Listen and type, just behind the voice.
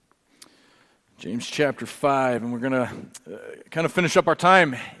James chapter 5, and we're going to kind of finish up our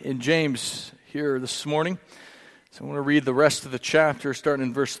time in James here this morning. So I want to read the rest of the chapter, starting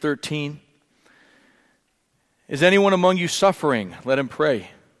in verse 13. Is anyone among you suffering? Let him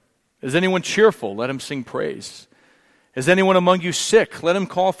pray. Is anyone cheerful? Let him sing praise. Is anyone among you sick? Let him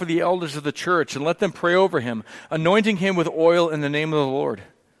call for the elders of the church, and let them pray over him, anointing him with oil in the name of the Lord.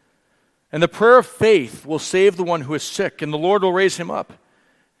 And the prayer of faith will save the one who is sick, and the Lord will raise him up.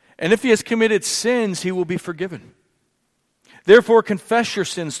 And if he has committed sins, he will be forgiven. Therefore, confess your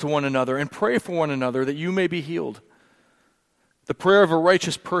sins to one another and pray for one another that you may be healed. The prayer of a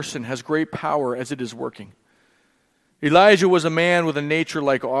righteous person has great power as it is working. Elijah was a man with a nature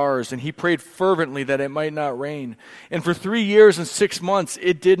like ours, and he prayed fervently that it might not rain. And for 3 years and 6 months,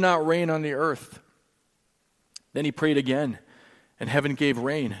 it did not rain on the earth. Then he prayed again, and heaven gave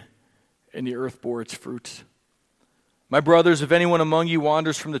rain, and the earth bore its fruits. My brothers, if anyone among you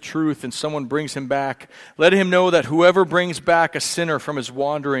wanders from the truth and someone brings him back, let him know that whoever brings back a sinner from his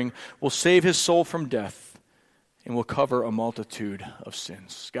wandering will save his soul from death and will cover a multitude of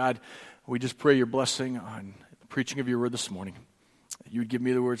sins. God, we just pray your blessing on the preaching of your word this morning. That you would give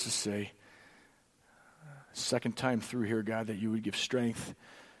me the words to say. Second time through here, God, that you would give strength,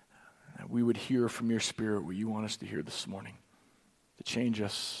 that we would hear from your Spirit what you want us to hear this morning, to change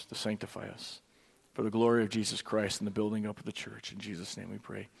us, to sanctify us. For the glory of Jesus Christ and the building up of the church. In Jesus' name we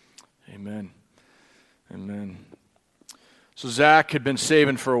pray. Amen. Amen. So Zach had been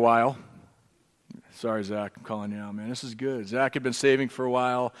saving for a while. Sorry, Zach, I'm calling you out, man. This is good. Zach had been saving for a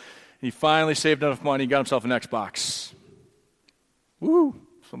while. He finally saved enough money. He got himself an Xbox. Woo!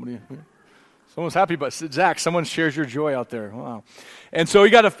 Someone's happy, but Zach, someone shares your joy out there. Wow. And so he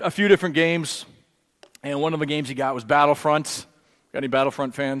got a few different games. And one of the games he got was Battlefront. Got any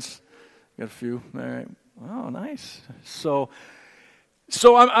Battlefront fans? Got a few. All right. Oh, nice. So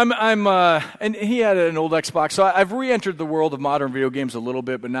I'm and he had an old Xbox. So I've re-entered the world of modern video games a little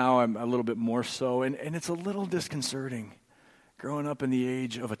bit, but now I'm a little bit more so. And it's a little disconcerting growing up in the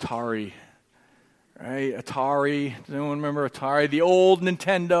age of Atari, right? Atari. Does anyone remember Atari? The old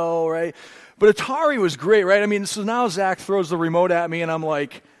Nintendo, right? But Atari was great, right? I mean, so now Zach throws the remote at me, and I'm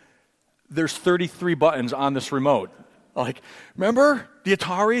like, there's 33 buttons on this remote. Like, remember the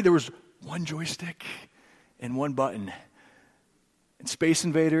Atari? There was one joystick and one button. And Space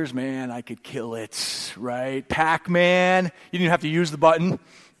Invaders, man, I could kill it, right? Pac-Man, you didn't have to use the button.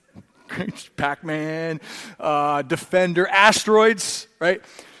 Pac-Man, Defender, Asteroids, right?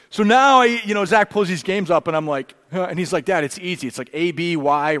 So now, Zach pulls these games up, and I'm like, huh? And he's like, Dad, it's easy. It's like A, B,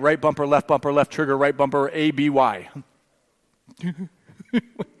 Y, right bumper, left trigger, right bumper, A, B, Y. And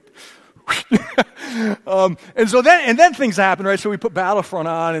then things happen, right? So we put Battlefront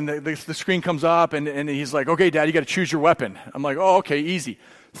on, and the screen comes up, and he's like, okay, Dad, you got to choose your weapon. I'm like, oh, okay, easy.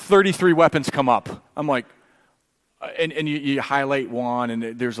 33 weapons come up. I'm like, and you highlight one,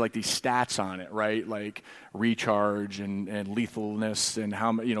 and there's like these stats on it, right? Like recharge and lethalness and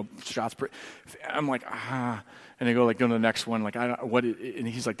how many, shots per. I'm like, and they go to the next one, like, and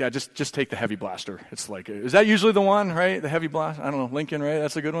he's like, Dad, just take the heavy blaster. It's like, is that usually the one, right? The heavy blaster? I don't know, Lincoln, right?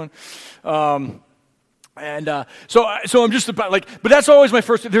 That's a good one. So I'm just about but that's always my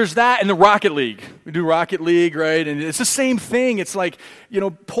first. There's that and the Rocket League. We do Rocket League, right? And it's the same thing. It's like,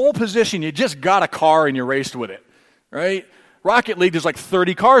 pole position. You just got a car and you raced with it, right? Rocket League, there's like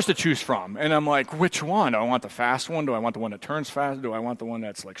 30 cars to choose from. And I'm like, which one? Do I want the fast one? Do I want the one that turns fast? Do I want the one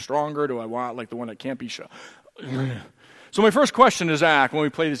that's like stronger? Do I want like the one that can't be shot? So my first question to Zach when we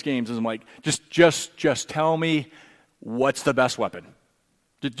play these games is, I'm like, just tell me what's the best weapon.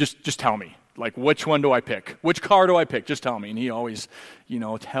 Just tell me. Like, which one do I pick? Which car do I pick? Just tell me. And he always,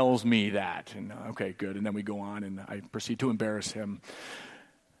 tells me that. And okay, good. And then we go on, and I proceed to embarrass him.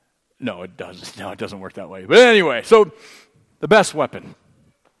 No, it doesn't. No, it doesn't work that way. But anyway, so the best weapon.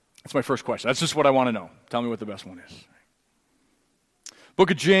 That's my first question. That's just what I want to know. Tell me what the best one is. Book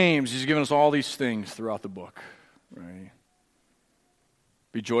of James, he's given us all these things throughout the book, right?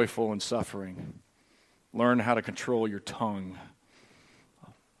 Be joyful in suffering. Learn how to control your tongue.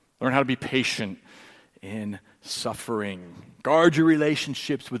 Learn how to be patient in suffering. Guard your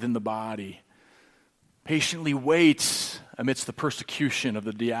relationships within the body. Patiently wait amidst the persecution of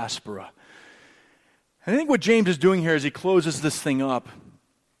the diaspora. And I think what James is doing here as he closes this thing up,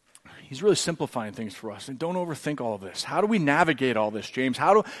 he's really simplifying things for us. And don't overthink all of this. How do we navigate all this, James?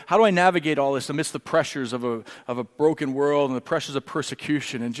 How do I navigate all this amidst the pressures of a broken world and the pressures of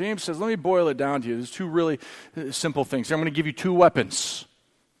persecution? And James says, let me boil it down to you. There's two really simple things. I'm going to give you two weapons.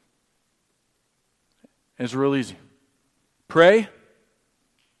 And it's real easy. Pray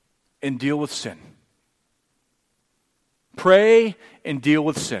and deal with sin. Pray and deal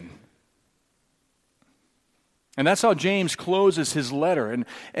with sin. And that's how James closes his letter.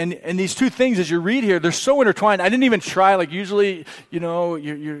 And these two things, as you read here, they're so intertwined. I didn't even try. Like usually,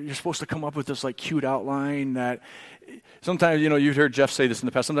 you're supposed to come up with this like cute outline that sometimes, you've heard Jeff say this in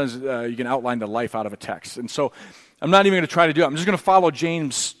the past. Sometimes you can outline the life out of a text. And so I'm not even going to try to do it. I'm just going to follow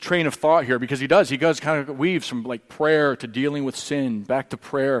James' train of thought here because he does. He kind of weaves from like prayer to dealing with sin, back to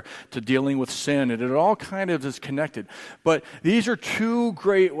prayer to dealing with sin, and it all kind of is connected. But these are two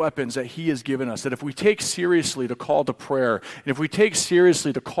great weapons that he has given us, that if we take seriously the call to prayer, and if we take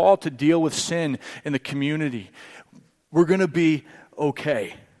seriously the call to deal with sin in the community, we're going to be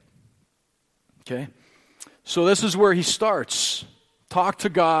okay. Okay? So this is where he starts. Talk to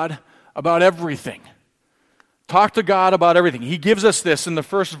God about everything. Talk to God about everything. He gives us this in the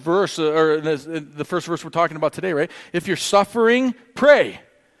first verse, or the first verse we're talking about today, right? If you're suffering, pray.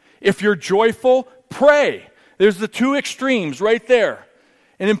 If you're joyful, pray. There's the two extremes right there.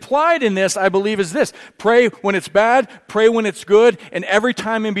 And implied in this, I believe, is this. Pray when it's bad, pray when it's good, and every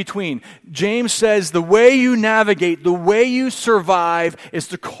time in between. James says the way you navigate, the way you survive is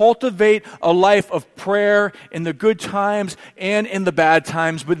to cultivate a life of prayer in the good times and in the bad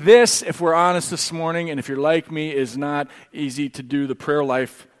times. But this, if we're honest this morning, and if you're like me, is not easy to do. The prayer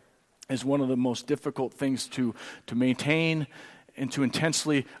life is one of the most difficult things to maintain and to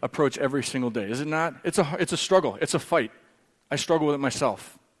intensely approach every single day. Is it not? It's a struggle. It's a fight. I struggle with it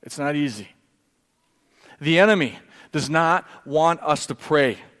myself. It's not easy. The enemy does not want us to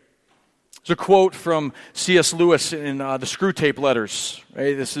pray. There's a quote from C.S. Lewis in the Screwtape Letters.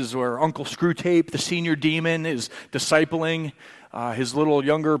 Right? This is where Uncle Screwtape, the senior demon, is discipling his little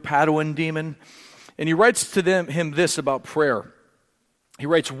younger Padawan demon. And he writes to him this about prayer. He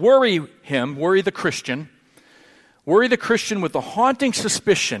writes, worry the Christian with the haunting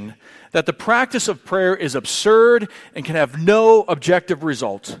suspicion that the practice of prayer is absurd and can have no objective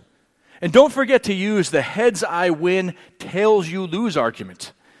result. And don't forget to use the heads I win, tails you lose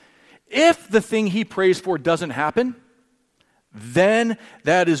argument. If the thing he prays for doesn't happen, then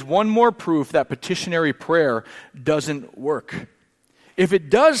that is one more proof that petitionary prayer doesn't work. If it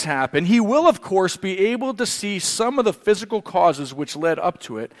does happen, he will, of course, be able to see some of the physical causes which led up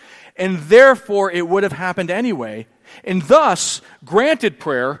to it, and therefore it would have happened anyway. And thus, granted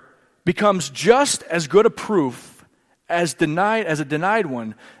prayer becomes just as good a proof as a denied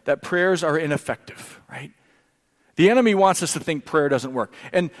one that prayers are ineffective, right? The enemy wants us to think prayer doesn't work.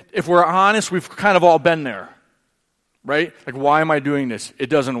 And if we're honest, we've kind of all been there, right? Like, why am I doing this?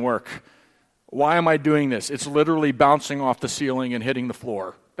 It doesn't work. Why am I doing this? It's literally bouncing off the ceiling and hitting the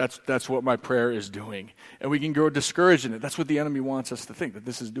floor. That's what my prayer is doing. And we can grow discouraged in it. That's what the enemy wants us to think, that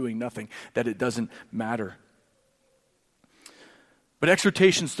this is doing nothing, that it doesn't matter. But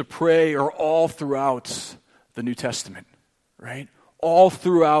exhortations to pray are all throughout the New Testament, right? All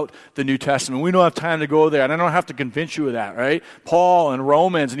throughout the New Testament. We don't have time to go there, and I don't have to convince you of that, right? Paul and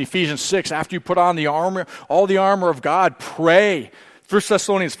Romans and Ephesians 6, after you put on the armor, all the armor of God, pray. 1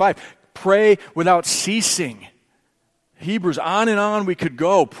 Thessalonians 5, pray without ceasing. Hebrews, on and on we could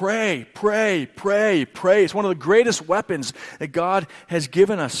go. Pray, pray, pray, pray. It's one of the greatest weapons that God has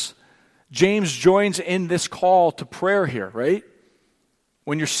given us. James joins in this call to prayer here, right?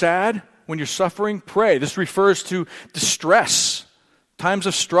 When you're sad, when you're suffering, pray. This refers to distress, times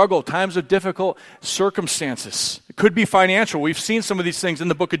of struggle, times of difficult circumstances. It could be financial. We've seen some of these things in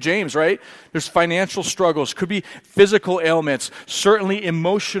the book of James, right? There's financial struggles. Could be physical ailments, certainly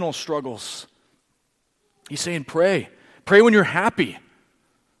emotional struggles. He's saying pray. Pray when you're happy.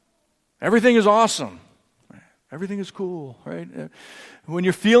 Everything is awesome. Everything is cool, right? When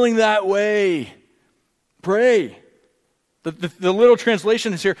you're feeling that way, pray. The little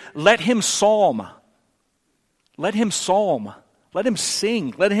translation is here, let him psalm. Let him psalm. Let him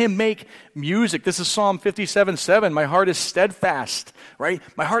sing. Let him make music. This is Psalm 57:7. My heart is steadfast, right?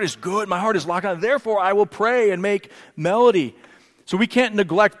 My heart is good. My heart is locked on. Therefore, I will pray and make melody. So we can't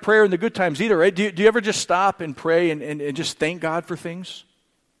neglect prayer in the good times either, right? Do you ever just stop and pray and just thank God for things?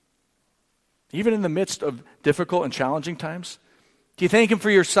 Even in the midst of difficult and challenging times? Do you thank him for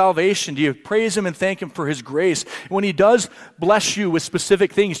your salvation? Do you praise him and thank him for his grace? When he does bless you with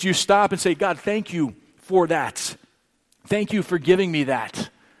specific things, do you stop and say, God, thank you for that? Thank you for giving me that.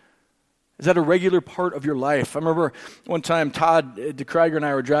 Is that a regular part of your life? I remember one time Todd DeKreiger and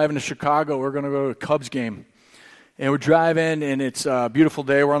I were driving to Chicago. We were going to go to a Cubs game. And we're driving, and it's a beautiful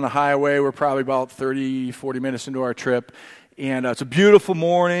day. We're on the highway. We're probably about 30, 40 minutes into our trip. And it's a beautiful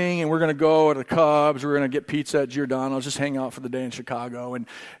morning, and we're going to go to the Cubs. We're going to get pizza at Giordano's, just hang out for the day in Chicago. And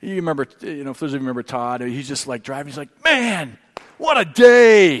you remember, if those of you remember Todd, he's just like driving. He's like, man, what a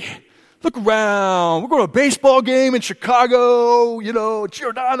day. Look around. We're going to a baseball game in Chicago,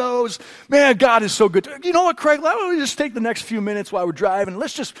 Giordano's. Man, God is so good. You know what, Craig? Why don't we just take the next few minutes while we're driving?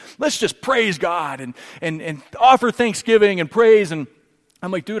 Let's just praise God and offer thanksgiving and praise. And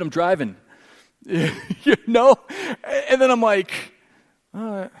I'm like, dude, I'm driving. And then I'm like,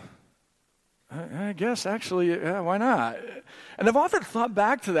 I guess actually, yeah, why not? And I've often thought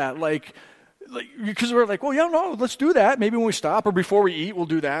back to that, because we're like, well, yeah, no, let's do that. Maybe when we stop or before we eat, we'll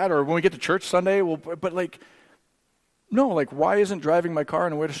do that. Or when we get to church Sunday, why isn't driving my car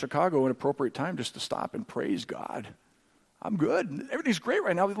on the way to Chicago an appropriate time just to stop and praise God? I'm good. Everything's great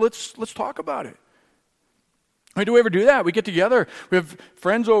right now. Let's talk about it. Do we ever do that? We get together. We have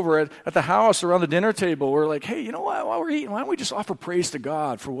friends over at the house around the dinner table. We're like, hey, you know what? While we're eating, why don't we just offer praise to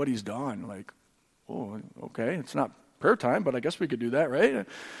God for what he's done? Like, oh, okay. It's not prayer time, but I guess we could do that, right?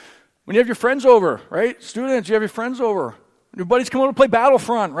 When you have your friends over, right? Students, you have your friends over. Your buddies come over to play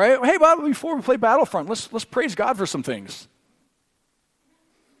Battlefront, right? Hey, Bob, before we play Battlefront, let's praise God for some things.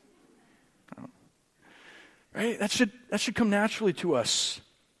 Right? That should come naturally to us.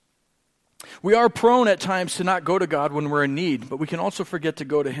 We are prone at times to not go to God when we're in need, but we can also forget to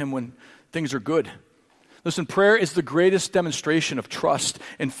go to him when things are good. Listen, prayer is the greatest demonstration of trust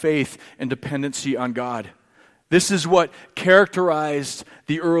and faith and dependency on God. This is what characterized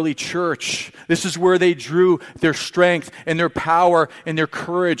the early church. This is where they drew their strength and their power and their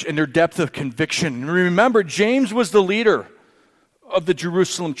courage and their depth of conviction. And remember, James was the leader of the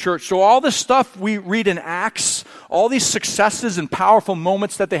Jerusalem church. So all this stuff we read in Acts, all these successes and powerful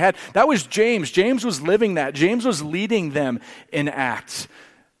moments that they had, that was James. James was living that. James was leading them in Acts.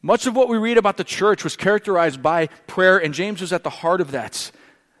 Much of what we read about the church was characterized by prayer, and James was at the heart of that.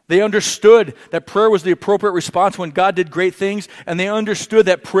 They understood that prayer was the appropriate response when God did great things, and they understood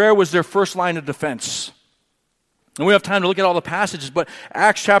that prayer was their first line of defense. And we have time to look at all the passages, but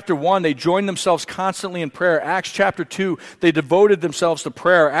Acts chapter 1, they joined themselves constantly in prayer. Acts chapter 2, they devoted themselves to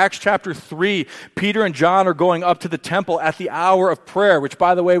prayer. Acts chapter 3, Peter and John are going up to the temple at the hour of prayer, which,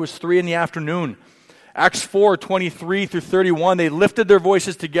 by the way, was 3 p.m. Acts 4, 23 through 31, they lifted their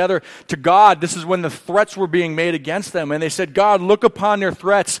voices together to God. This is when the threats were being made against them. And they said, God, look upon their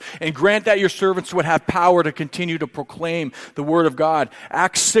threats and grant that your servants would have power to continue to proclaim the word of God.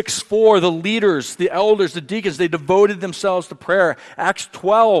 Acts 6, 4, the leaders, the elders, the deacons, they devoted themselves to prayer. Acts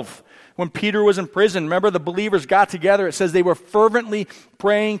 12, when Peter was in prison, remember the believers got together. It says they were fervently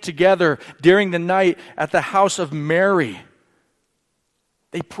praying together during the night at the house of Mary.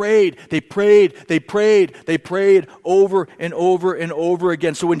 They prayed over and over and over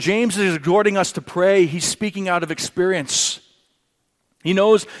again. So when James is exhorting us to pray, he's speaking out of experience. He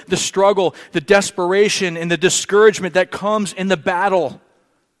knows the struggle, the desperation, and the discouragement that comes in the battle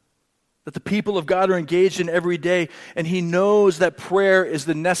that the people of God are engaged in every day. And he knows that prayer is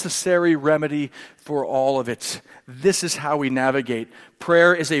the necessary remedy for all of it. This is how we navigate.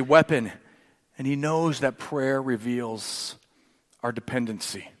 Prayer is a weapon, and he knows that prayer reveals our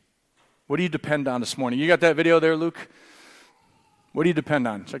dependency. What do you depend on this morning? You got that video there, Luke? What do you depend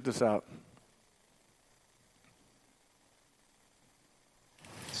on? Check this out.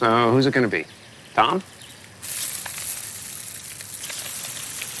 So who's it going to be? Tom?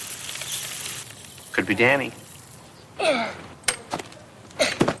 Could be Danny.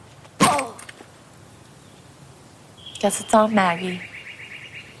 Guess it's Aunt Maggie.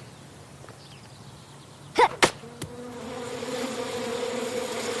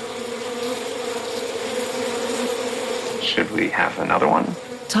 Should we have another one?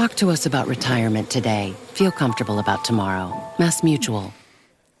 Talk to us about retirement today. Feel comfortable about tomorrow. Mass Mutual.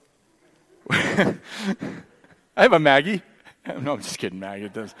 I have a Maggie. No, I'm just kidding, Maggie.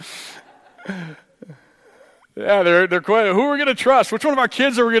 It does. Yeah, they're quite, who are we going to trust? Which one of our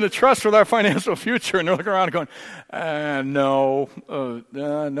kids are we going to trust with our financial future? And they're looking around and going, no,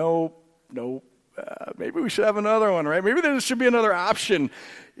 maybe we should have another one, right? Maybe there should be another option.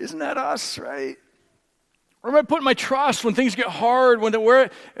 Isn't that us, right? Where am I putting my trust when things get hard? Where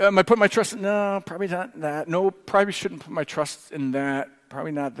am I putting my trust? No, probably not that. No, probably shouldn't put my trust in that.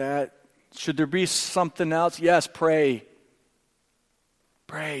 Probably not that. Should there be something else? Yes, pray.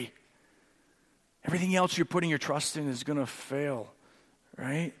 Pray. Everything else you're putting your trust in is going to fail,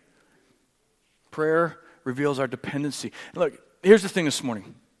 right? Prayer reveals our dependency. Look, here's the thing this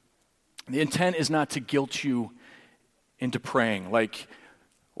morning. The intent is not to guilt you into praying, like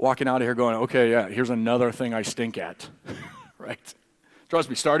walking out of here going, okay, yeah, here's another thing I stink at, right? Trust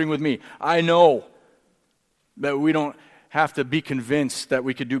me, starting with me. I know that we don't have to be convinced that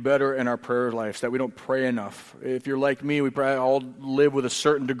we could do better in our prayer lives, that we don't pray enough. If you're like me, we probably all live with a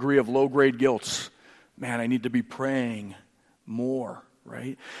certain degree of low-grade guilt. Man, I need to be praying more.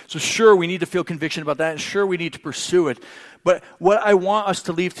 right? So sure, we need to feel conviction about that, and sure, we need to pursue it. But what I want us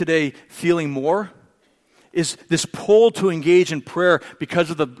to leave today feeling more is this pull to engage in prayer because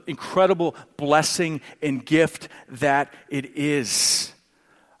of the incredible blessing and gift that it is.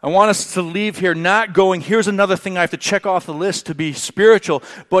 I want us to leave here not going, here's another thing I have to check off the list to be spiritual,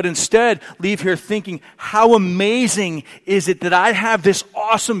 but instead leave here thinking, how amazing is it that I have this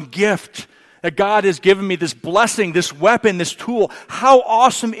awesome gift that God has given me, this blessing, this weapon, this tool. How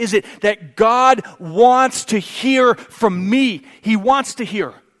awesome is it that God wants to hear from me? He wants to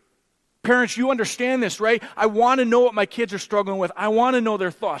hear. Parents, you understand this, right? I want to know what my kids are struggling with. I want to know their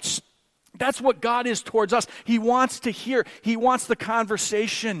thoughts. That's what God is towards us. He wants to hear. He wants the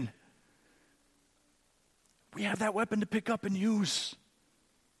conversation. We have that weapon to pick up and use.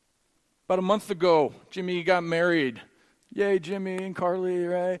 About a month ago, Jimmy got married. Yay, Jimmy and Carly,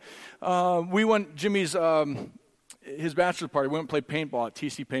 right? We went, Jimmy's, his bachelor party, we went and played paintball at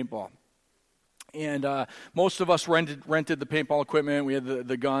TC Paintball. And most of us rented the paintball equipment. We had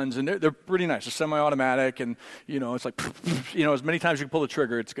the guns, and they're pretty nice. They're semi-automatic, and it's like, as many times you can pull the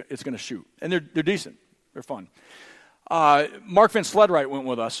trigger, it's going to shoot. And they're decent. They're fun. Mark Van Sledwright went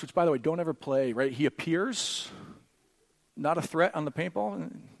with us, which, by the way, don't ever play, right? He appears not a threat on the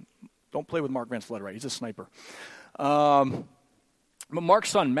paintball. Don't play with Mark Van Sledwright. He's a sniper. But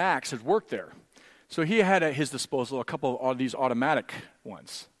Mark's son, Max, has worked there. So he had at his disposal a couple of these automatic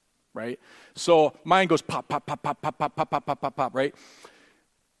ones. Right? So mine goes pop, pop, pop, pop, pop, pop, pop, pop, pop, pop, pop, right?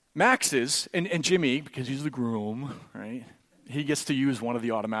 Max's, and Jimmy, because he's the groom, right? He gets to use one of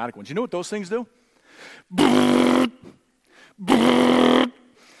the automatic ones. You know what those things do? And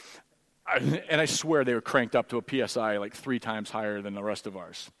I swear they were cranked up to a PSI like 3 times higher than the rest of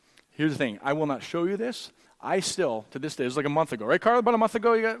ours. Here's the thing. I will not show you this. I still, to this day, it was like a month ago, right, Carl? About a month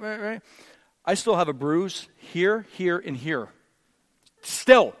ago, you got right? I still have a bruise here, here, and here.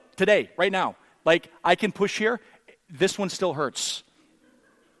 Still. Today, right now. Like, I can push here. This one still hurts.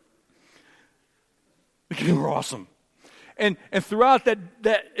 They were awesome. And throughout that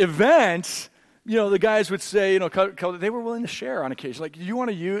event, the guys would say, they were willing to share on occasion. Like, do you want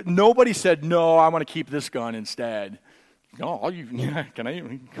to use? Nobody said, no, I want to keep this gun instead. No, can I?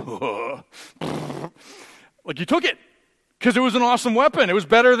 Like, you took it. Because it was an awesome weapon. It was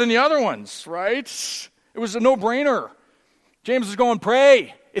better than the other ones, right? It was a no-brainer. James is going,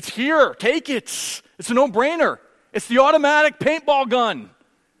 pray. It's here. Take it. It's a no-brainer. It's the automatic paintball gun.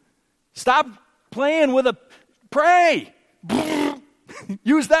 Stop playing with pray.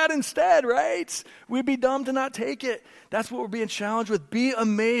 Use that instead, right? We'd be dumb to not take it. That's what we're being challenged with. Be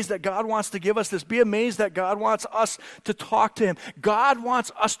amazed that God wants to give us this. Be amazed that God wants us to talk to Him. God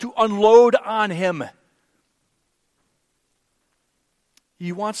wants us to unload on Him.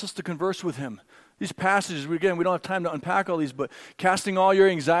 He wants us to converse with Him. These passages, we don't have time to unpack all these, but casting all your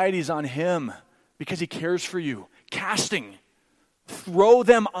anxieties on Him because He cares for you. Casting. Throw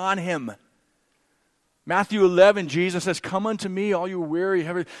them on Him. Matthew 11, Jesus says, come unto me, all you weary.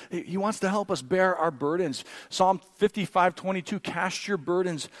 He wants to help us bear our burdens. Psalm 55:22, cast your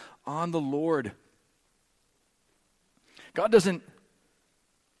burdens on the Lord. God doesn't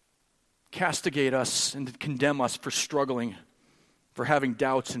castigate us and condemn us for struggling, for having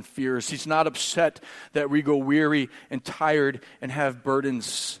doubts and fears. He's not upset that we go weary and tired and have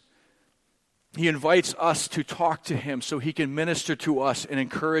burdens. He invites us to talk to Him so He can minister to us and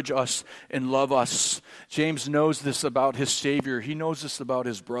encourage us and love us. James knows this about his Savior. He knows this about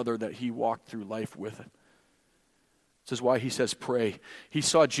his brother that he walked through life with. This is why he says pray. He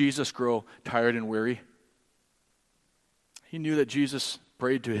saw Jesus grow tired and weary. He knew that Jesus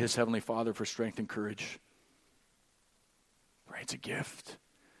prayed to His Heavenly Father for strength and courage. Right? It's a gift.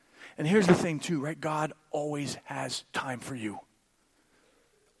 And here's the thing too, right? God always has time for you.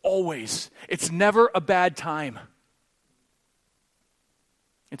 Always. It's never a bad time.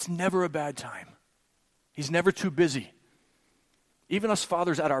 It's never a bad time. He's never too busy. Even us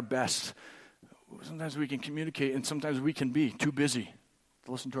fathers at our best, sometimes we can communicate and sometimes we can be too busy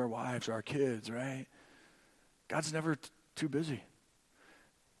to listen to our wives or our kids, right? God's never too busy.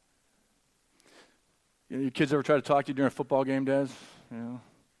 Your kids ever try to talk to you during a football game, Dad?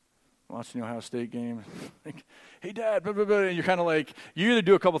 Watching the Ohio State game. Like, hey, Dad, blah, blah, blah. And you're kind of like, you either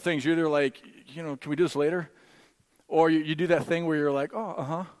do a couple things. You're either like, can we do this later? Or you do that thing where you're like,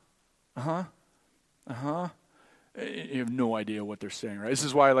 oh, You have no idea what they're saying, right? This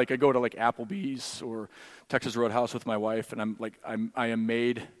is why, I go to Applebee's or Texas Roadhouse with my wife, and I am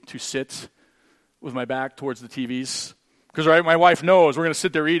made to sit with my back towards the TVs. Because, right, my wife knows we're going to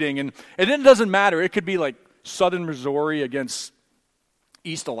sit there eating, and it doesn't matter. It could be like Southern Missouri against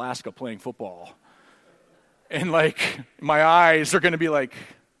East Alaska playing football. And like, my eyes are going to be like,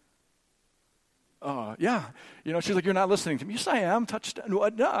 yeah. She's like, you're not listening to me. Yes, I am. Touchdown.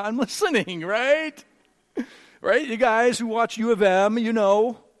 What? No, I'm listening, right? Right? You guys who watch U of M,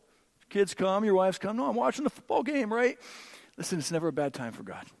 kids come, your wives come. No, I'm watching the football game, right? Listen, it's never a bad time for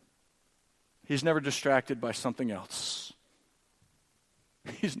God. He's never distracted by something else.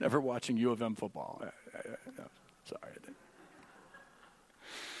 He's never watching U of M football. Sorry.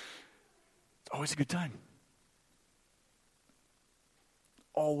 It's always a good time.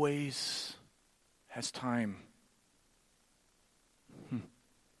 Always has time.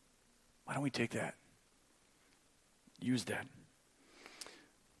 Why don't we take that? Use that.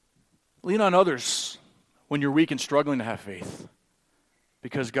 Lean on others when you're weak and struggling to have faith,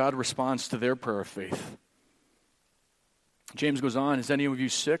 because God responds to their prayer of faith. James goes on, is any of you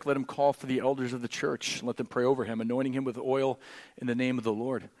sick? Let him call for the elders of the church and let them pray over him, anointing him with oil in the name of the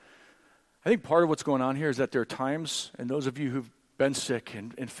Lord. I think part of what's going on here is that there are times, and those of you who've been sick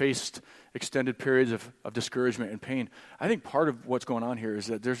and faced extended periods of discouragement and pain, I think part of what's going on here is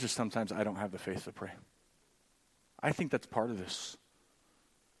that there's just sometimes I don't have the faith to pray. I think that's part of this.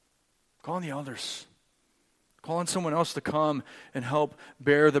 Call on the elders. Call on someone else to come and help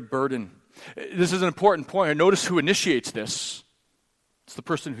bear the burden. This is an important point. Notice who initiates this. It's the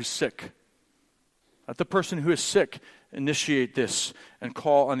person who's sick. Let the person who is sick initiate this and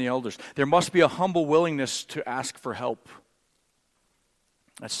call on the elders. There must be a humble willingness to ask for help.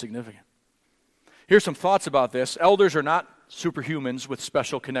 That's significant. Here's some thoughts about this. Elders are not superhumans with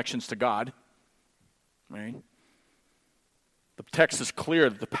special connections to God. Right? The text is clear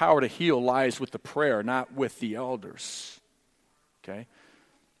that the power to heal lies with the prayer, not with the elders. Okay?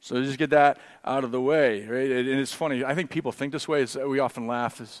 So just get that out of the way, right? And it's funny. I think people think this way. We often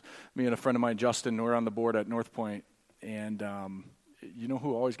laugh. As me and a friend of mine, Justin, we're on the board at North Point, and you know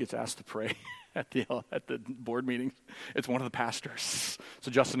who always gets asked to pray at the board meetings? It's one of the pastors.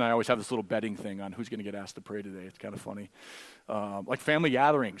 So Justin and I always have this little betting thing on who's going to get asked to pray today. It's kind of funny. Like family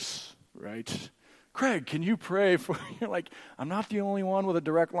gatherings, right? Craig, can you pray for, you're like, I'm not the only one with a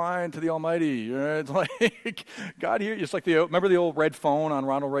direct line to the Almighty. It's like, God here, it's like remember the old red phone on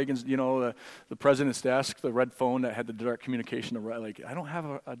Ronald Reagan's, the president's desk, the red phone that had the direct communication to, like, I don't have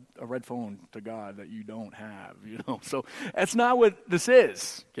a red phone to God that you don't have, So that's not what this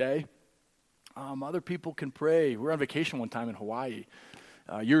is, okay? Other people can pray. We were on vacation one time in Hawaii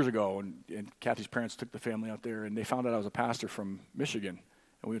years ago, and Kathy's parents took the family out there, and they found out I was a pastor from Michigan.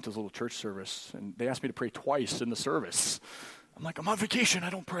 And we went to this little church service, and they asked me to pray twice in the service. I'm like, I'm on vacation, I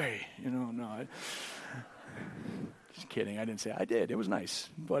don't pray. Just kidding, I didn't say I did. It was nice.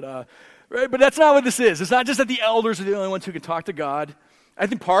 But that's not what this is. It's not just that the elders are the only ones who can talk to God. I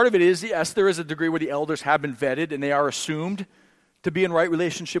think part of it is, yes, there is a degree where the elders have been vetted, and they are assumed to be in right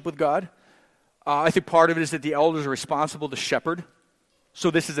relationship with God. I think part of it is that the elders are responsible to shepherd. So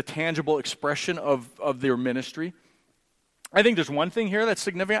this is a tangible expression of their ministry. I think there's one thing here that's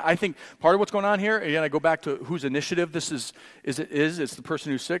significant. I think part of what's going on here, again, I go back to whose initiative this is. It's the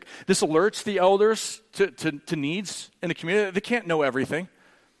person who's sick. This alerts the elders to needs in the community. They can't know everything.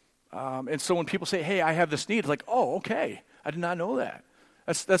 And so when people say, hey, I have this need, it's like, oh, okay, I did not know that.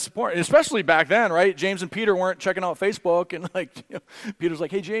 That's important, especially back then, right? James and Peter weren't checking out Facebook, and Peter's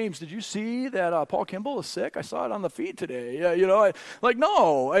like, hey, James, did you see that Paul Kimball is sick? I saw it on the feed today.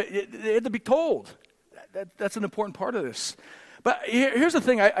 No, they had to be told. That's an important part of this. But here's the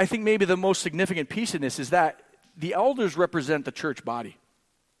thing. I think maybe the most significant piece in this is that the elders represent the church body.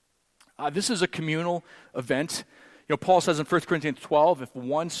 This is a communal event. Paul says in 1 Corinthians 12, if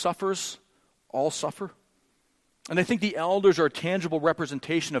one suffers, all suffer. And I think the elders are a tangible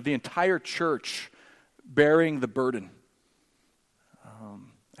representation of the entire church bearing the burden.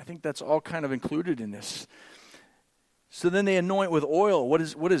 I think that's all kind of included in this. So then they anoint with oil. What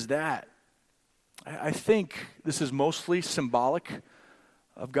is that? I think this is mostly symbolic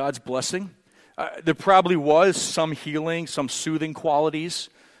of God's blessing. There probably was some healing, some soothing qualities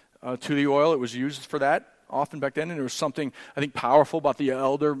to the oil. It was used for that often back then, and there was something, I think, powerful about the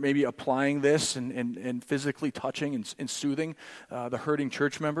elder maybe applying this and physically touching and soothing the hurting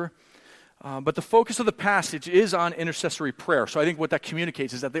church member. But the focus of the passage is on intercessory prayer. So I think what that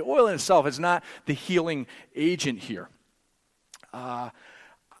communicates is that the oil in itself is not the healing agent here.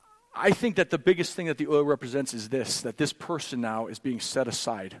 I think that the biggest thing that the oil represents is that this person now is being set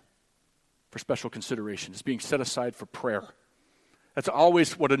aside for special consideration. It's being set aside for prayer. That's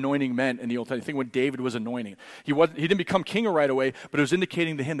always what anointing meant in the Old Testament. I think when David was anointing, he didn't become king right away, but it was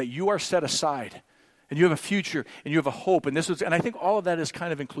indicating to him that you are set aside, and you have a future, and you have a hope, and I think all of that is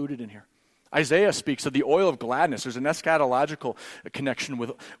kind of included in here. Isaiah speaks of the oil of gladness. There's an eschatological connection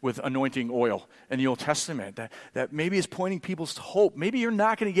with anointing oil in the Old Testament that maybe is pointing people's hope. Maybe you're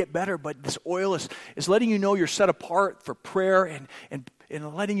not going to get better, but this oil is letting you know you're set apart for prayer and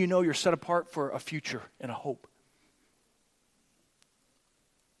letting you know you're set apart for a future and a hope.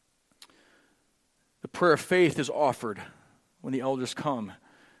 The prayer of faith is offered when the elders come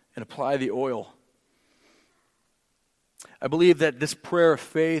and apply the oil. I believe that this prayer of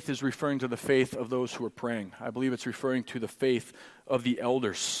faith is referring to the faith of those who are praying. I believe it's referring to the faith of the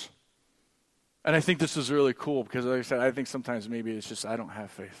elders. And I think this is really cool because, like I said, I think sometimes maybe it's just I don't have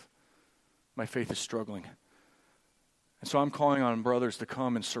faith. My faith is struggling. And so I'm calling on brothers to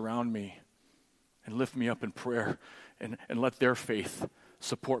come and surround me and lift me up in prayer and let their faith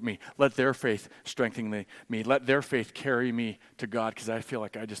support me. Let their faith strengthen me. Let their faith carry me to God because I feel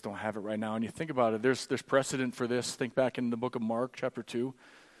like I just don't have it right now. And you think about it, there's precedent for this. Think back in the book of Mark, chapter 2.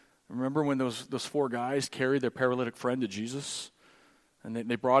 Remember when those four guys carried their paralytic friend to Jesus? And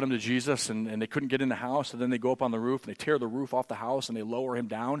they brought him to Jesus and they couldn't get in the house. And then they go up on the roof and they tear the roof off the house and they lower him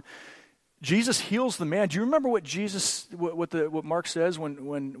down. Jesus heals the man. Do you remember what Mark says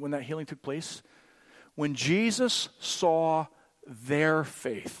when that healing took place? When Jesus saw their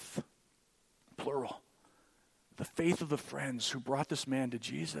faith, plural, the faith of the friends who brought this man to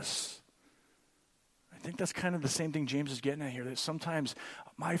Jesus. I think that's kind of the same thing James is getting at here, that sometimes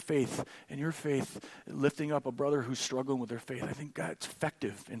my faith and your faith, lifting up a brother who's struggling with their faith, I think God's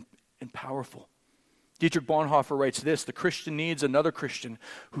effective and powerful. Dietrich Bonhoeffer writes this: the Christian needs another Christian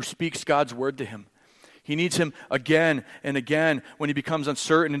who speaks God's word to him. He needs him again and again when he becomes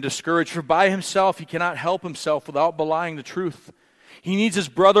uncertain and discouraged, for by himself he cannot help himself without belying the truth. He needs his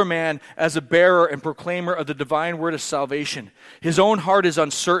brother man as a bearer and proclaimer of the divine word of salvation. His own heart is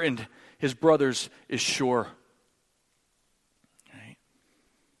uncertain, his brother's is sure. Right?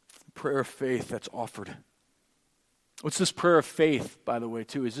 Prayer of faith that's offered. What's this prayer of faith, by the way,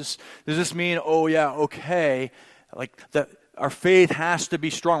 too? Does this mean, oh yeah, okay, like that? Our faith has to be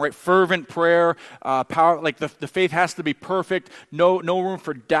strong, right? Fervent prayer, power. Like the faith has to be perfect. No room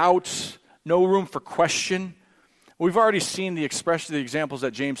for doubts. No room for question. We've already seen the examples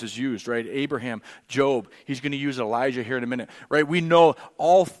that James has used, right? Abraham, Job. He's going to use Elijah here in a minute, right? We know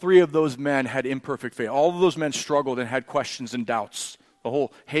all three of those men had imperfect faith. All of those men struggled and had questions and doubts. The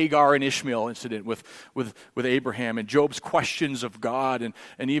whole Hagar and Ishmael incident with Abraham and Job's questions of God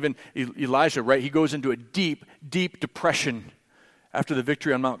and even Elijah, right? He goes into a deep, deep depression after the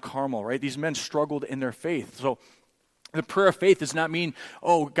victory on Mount Carmel, right? These men struggled in their faith. So the prayer of faith does not mean,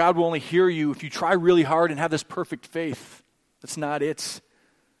 oh, God will only hear you if you try really hard and have this perfect faith. That's not it.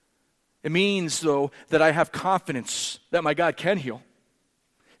 It means, though, that I have confidence that my God can heal.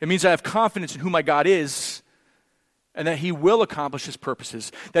 It means I have confidence in who my God is, and that he will accomplish his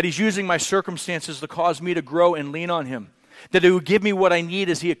purposes, that he's using my circumstances to cause me to grow and lean on him, that he will give me what I need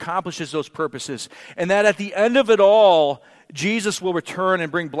as he accomplishes those purposes, and that at the end of it all, Jesus will return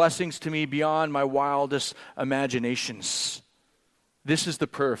and bring blessings to me beyond my wildest imaginations. This is the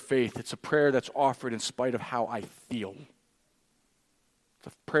prayer of faith. It's a prayer that's offered in spite of how I feel. It's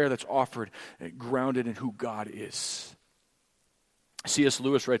a prayer that's offered grounded in who God is. C.S.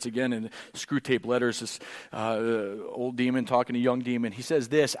 Lewis writes again in Screwtape Letters, this old demon talking to young demon. He says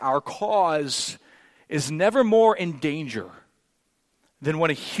this: our cause is never more in danger than when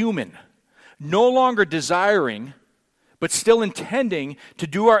a human, no longer desiring, but still intending to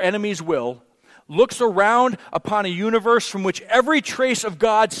do our enemy's will, looks around upon a universe from which every trace of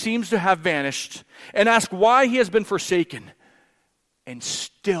God seems to have vanished and asks why he has been forsaken and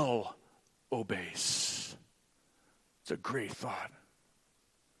still obeys. It's a great thought.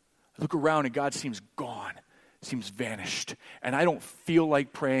 I look around and God seems gone, seems vanished, and I don't feel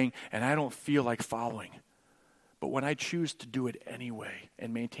like praying and I don't feel like following. But when I choose to do it anyway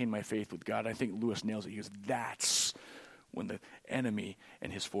and maintain my faith with God, I think Lewis nails it. He goes, that's when the enemy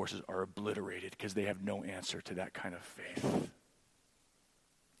and his forces are obliterated because they have no answer to that kind of faith.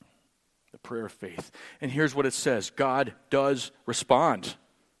 The prayer of faith. And here's what it says. God does respond,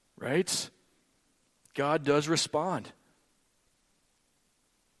 right? God does respond.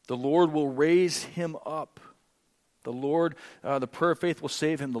 The Lord will raise him up. The Lord, the prayer of faith will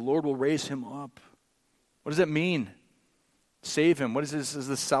save him. The Lord will raise him up. What does that mean? Save him. What is this? Is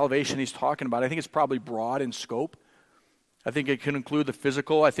this salvation he's talking about? I think it's probably broad in scope. I think it can include the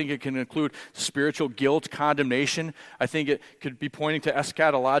physical. I think it can include spiritual guilt, condemnation. I think it could be pointing to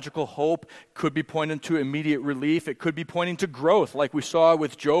eschatological hope. Could be pointing to immediate relief. It could be pointing to growth, like we saw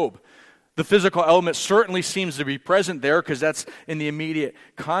with Job. The physical element certainly seems to be present there because that's in the immediate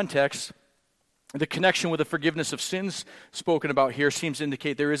context. The connection with the forgiveness of sins spoken about here seems to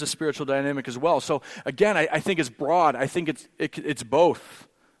indicate there is a spiritual dynamic as well. So again, I think it's broad. I think it's both.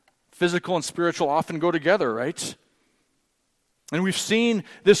 Physical and spiritual often go together, right? And we've seen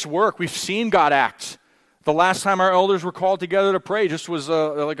this work. We've seen God act. The last time our elders were called together to pray just was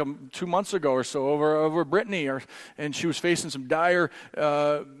 2 months ago or so over Brittany, and she was facing some dire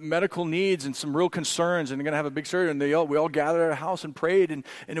medical needs and some real concerns, and they're going to have a big surgery. And we all gathered at a house and prayed, and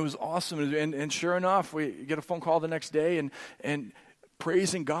it was awesome. And sure enough, we get a phone call the next day, and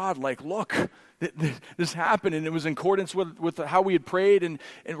praising God, like, look, this happened, and it was in accordance with how we had prayed,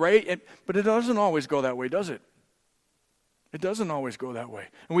 but it doesn't always go that way, does it? It doesn't always go that way.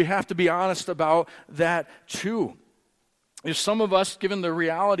 And we have to be honest about that too. If some of us, given the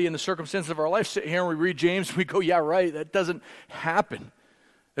reality and the circumstances of our life, sit here and we read James and we go, yeah, right, that doesn't happen.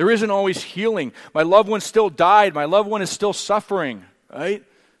 There isn't always healing. My loved one still died. My loved one is still suffering, right?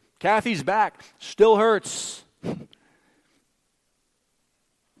 Kathy's back, still hurts.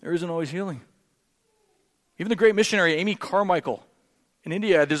 There isn't always healing. Even the great missionary, Amy Carmichael, in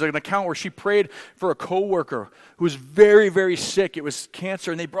India, there's an account where she prayed for a coworker who was very, very sick. It was cancer,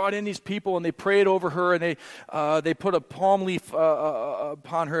 and they brought in these people, and they prayed over her, and they put a palm leaf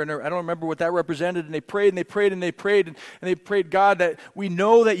upon her, and I don't remember what that represented, and they prayed, and they prayed, and they prayed, and they prayed, God, that we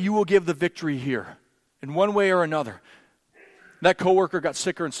know that you will give the victory here in one way or another. That coworker got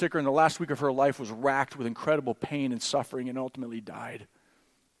sicker and sicker, and the last week of her life was racked with incredible pain and suffering and ultimately died.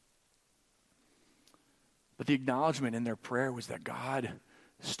 But the acknowledgement in their prayer was that God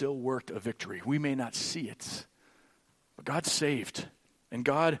still worked a victory. We may not see it, but God saved and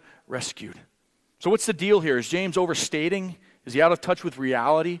God rescued. So what's the deal here? Is James overstating? Is he out of touch with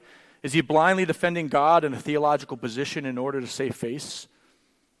reality? Is he blindly defending God in a theological position in order to save face?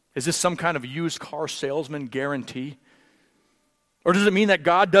 Is this some kind of used car salesman guarantee? Or does it mean that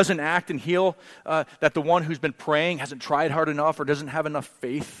God doesn't act and heal, that the one who's been praying hasn't tried hard enough or doesn't have enough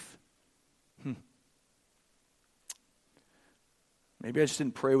faith? Maybe I just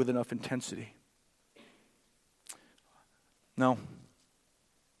didn't pray with enough intensity. No.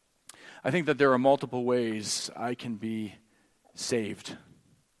 I think that there are multiple ways I can be saved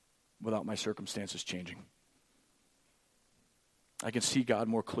without my circumstances changing. I can see God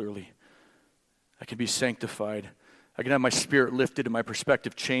more clearly. I can be sanctified. I can have my spirit lifted and my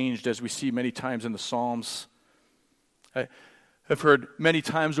perspective changed, as we see many times in the Psalms. I've heard many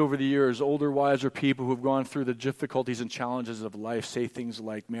times over the years older, wiser people who have gone through the difficulties and challenges of life say things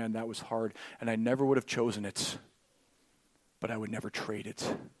like, man, that was hard, and I never would have chosen it, but I would never trade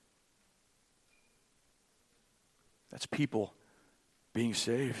it. That's people being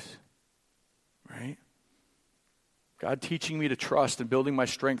saved, right? God teaching me to trust and building my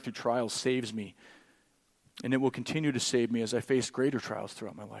strength through trials saves me, and it will continue to save me as I face greater trials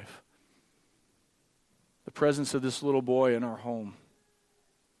throughout my life. The presence of this little boy in our home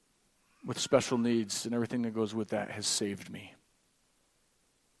with special needs and everything that goes with that has saved me.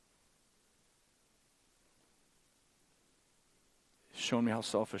 It's shown me how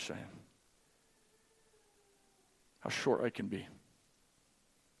selfish I am, how short I can be,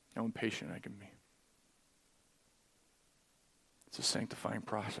 how impatient I can be. It's a sanctifying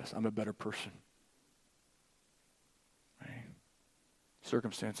process. I'm a better person. Right?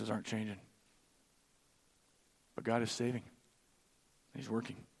 Circumstances aren't changing. But God is saving. He's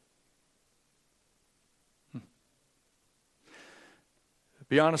working.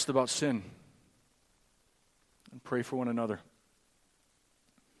 Be honest about sin and pray for one another.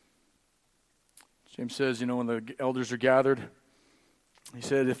 James says, when the elders are gathered, he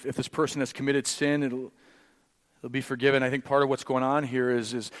said if this person has committed sin, it'll be forgiven. I think part of what's going on here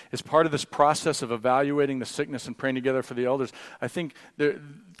is part of this process of evaluating the sickness and praying together for the elders. I think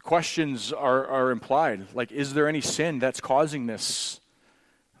questions are implied. Like, is there any sin that's causing this?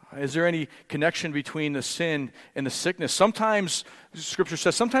 Is there any connection between the sin and the sickness? Sometimes, Scripture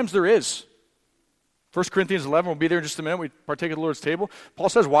says, sometimes there is. 1 Corinthians 11, we'll be there in just a minute. We partake of the Lord's table. Paul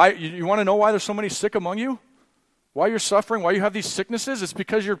says, why? You want to know why there's so many sick among you? Why you're suffering? Why you have these sicknesses? It's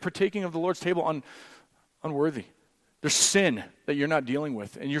because you're partaking of the Lord's table unworthy. There's sin that you're not dealing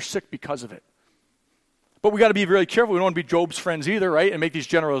with, and you're sick because of it. But we got to be really careful. We don't want to be Job's friends either, right? And make these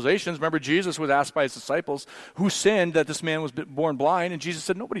generalizations. Remember, Jesus was asked by his disciples, who sinned that this man was born blind? And Jesus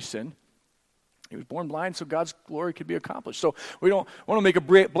said, nobody sinned. He was born blind so God's glory could be accomplished. So we don't want to make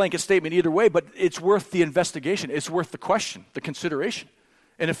a blanket statement either way, but it's worth the investigation. It's worth the question, the consideration.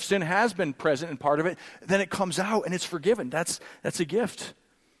 And if sin has been present in part of it, then it comes out and it's forgiven. That's a gift.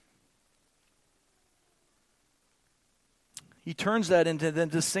 He turns that into then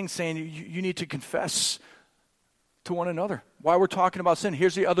this thing saying you need to confess to one another. While we're talking about sin,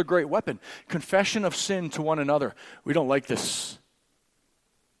 here's the other great weapon. Confession of sin to one another. We don't like this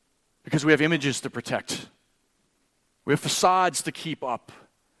because we have images to protect. We have facades to keep up.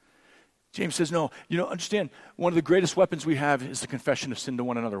 James says, no, understand, one of the greatest weapons we have is the confession of sin to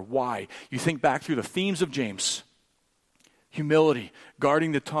one another. Why? You think back through the themes of James. Humility,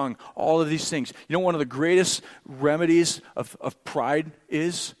 guarding the tongue, all of these things. One of the greatest remedies of pride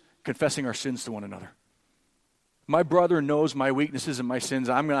is confessing our sins to one another. My brother knows my weaknesses and my sins.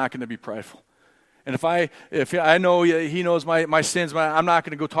 I'm not going to be prideful. And if I know he knows my sins, I'm not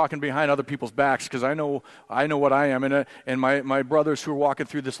going to go talking behind other people's backs because I know what I am. And my brothers who are walking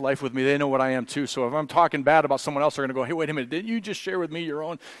through this life with me, they know what I am too. So if I'm talking bad about someone else, they're going to go, hey, wait a minute, didn't you just share with me your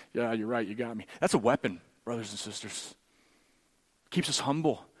own? Yeah, you're right, you got me. That's a weapon, brothers and sisters. It keeps us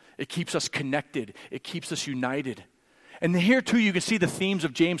humble. It keeps us connected. It keeps us united. And here, too, you can see the themes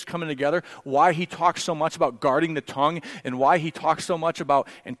of James coming together, why he talks so much about guarding the tongue and why he talks so much about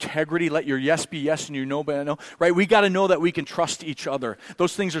integrity. Let your yes be yes and your no be no. Right? We got to know that we can trust each other.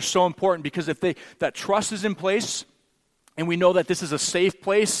 Those things are so important because if that trust is in place and we know that this is a safe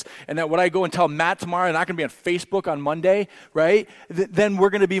place and that when I go and tell Matt tomorrow, I'm not going to be on Facebook on Monday, right? Then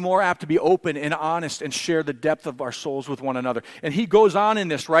we're going to be more apt to be open and honest and share the depth of our souls with one another. And he goes on in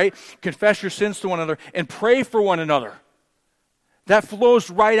this, right? Confess your sins to one another and pray for one another. That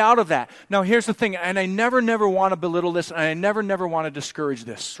flows right out of that. Now, here's the thing, and I never want to belittle this, and I never want to discourage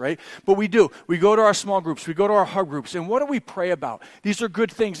this, right? But we do. We go to our small groups. We go to our hub groups, and what do we pray about? These are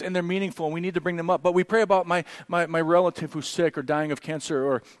good things, and they're meaningful, and we need to bring them up. But we pray about my relative who's sick or dying of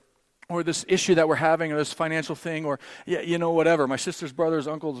cancer or this issue that we're having or this financial thing or, whatever. My sisters, brothers,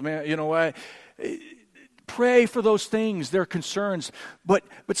 uncles, man, what? Pray for those things, their concerns. But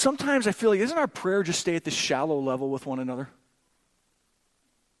sometimes I feel like, isn't our prayer just stay at this shallow level with one another?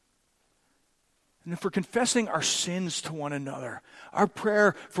 And if we're confessing our sins to one another, our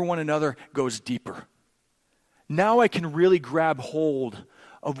prayer for one another goes deeper. Now I can really grab hold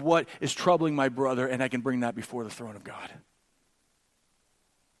of what is troubling my brother, and I can bring that before the throne of God.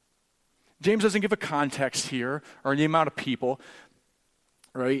 James doesn't give a context here or the amount of people,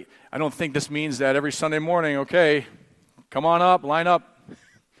 right? I don't think this means that every Sunday morning, okay, come on up, line up,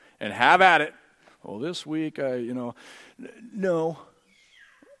 and have at it. Well, this week, no.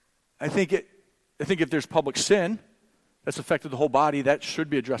 I think if there's public sin that's affected the whole body, that should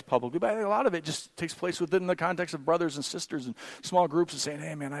be addressed publicly. But a lot of it just takes place within the context of brothers and sisters and small groups and saying,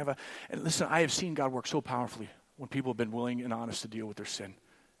 hey, man, and listen, I have seen God work so powerfully when people have been willing and honest to deal with their sin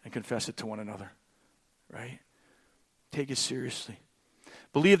and confess it to one another, right? Take it seriously.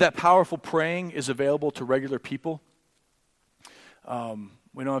 Believe that powerful praying is available to regular people.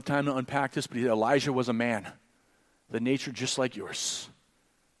 We don't have time to unpack this, but Elijah was a man, the nature just like yours.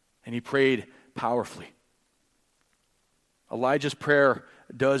 And he prayed powerfully. Elijah's prayer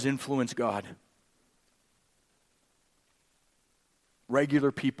does influence God.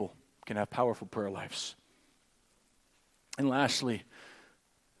 Regular people can have powerful prayer lives. And lastly,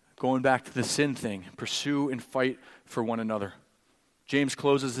 going back to the sin thing, pursue and fight for one another. James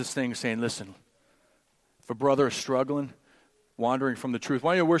closes this thing saying, listen, if a brother is struggling, wandering from the truth,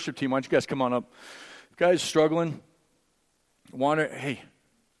 why don't you worship team, why don't you guys come on up? If a guy's struggling, hey,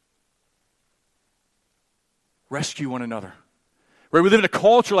 rescue one another. Right? We live in a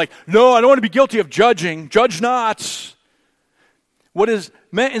culture like, no, I don't want to be guilty of judging. Judge not. What is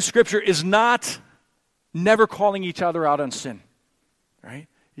meant in Scripture is not never calling each other out on sin. Right?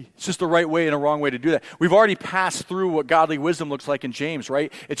 It's just the right way and a wrong way to do that. We've already passed through what godly wisdom looks like in James,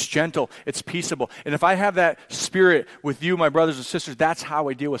 right? It's gentle, it's peaceable. And if I have that spirit with you, my brothers and sisters, that's how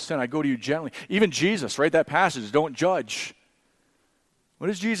I deal with sin. I go to you gently. Even Jesus, right? That passage, don't judge. What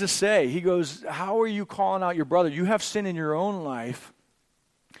does Jesus say? He goes, how are you calling out your brother? You have sin in your own life.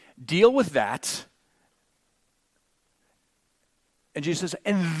 Deal with that. And Jesus says,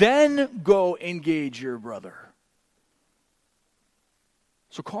 and then go engage your brother.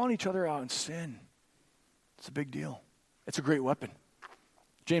 So calling each other out in sin, it's a big deal. It's a great weapon.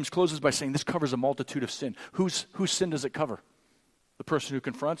 James closes by saying this covers a multitude of sin. Whose sin does it cover? The person who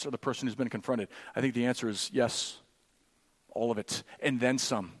confronts or the person who's been confronted? I think the answer is yes. All of it, and then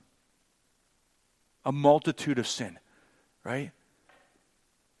some. A multitude of sin, right?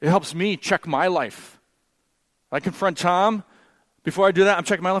 It helps me check my life. I confront Tom. Before I do that, I'm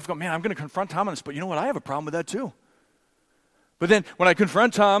checking my life and go, man, I'm going to confront Tom on this, but you know what? I have a problem with that too. But then when I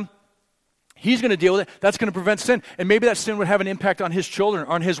confront Tom, he's going to deal with it. That's going to prevent sin. And maybe that sin would have an impact on his children,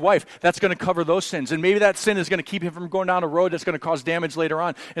 on his wife. That's going to cover those sins. And maybe that sin is going to keep him from going down a road that's going to cause damage later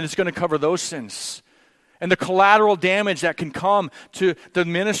on, and it's going to cover those sins. and the collateral damage that can come to the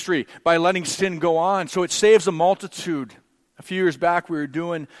ministry by letting sin go on. So it saves a multitude. A few years back, we were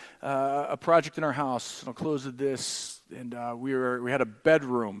doing a project in our house, and I'll close with this, and we had a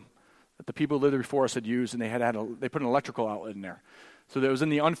bedroom that the people who lived there before us had used, and they put an electrical outlet in there. So there was in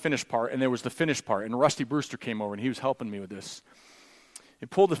the unfinished part, and there was the finished part, and Rusty Brewster came over, and he was helping me with this. He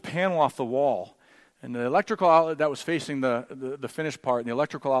pulled this panel off the wall, and the electrical outlet that was facing the finished part and the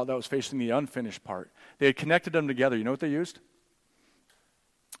electrical outlet that was facing the unfinished part, they had connected them together. You know what they used?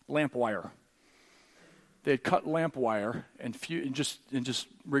 Lamp wire. They had cut lamp wire and just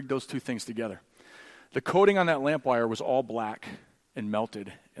rigged those two things together. The coating on that lamp wire was all black and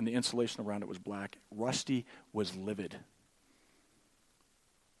melted, and the insulation around it was black. Rusty was livid.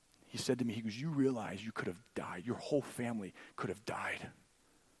 He said to me, he goes, "You realize you could have died. Your whole family could have died.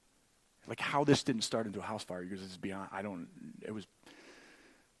 Like how this didn't start into a house fire." He goes, "It's beyond, it was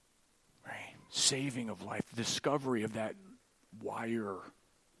right, saving of life. The discovery of that wire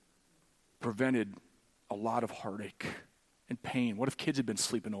prevented a lot of heartache and pain. What if kids had been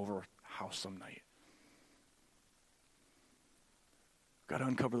sleeping over a house some night?" Got to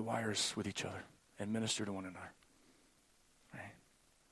uncover the wires with each other and minister to one another.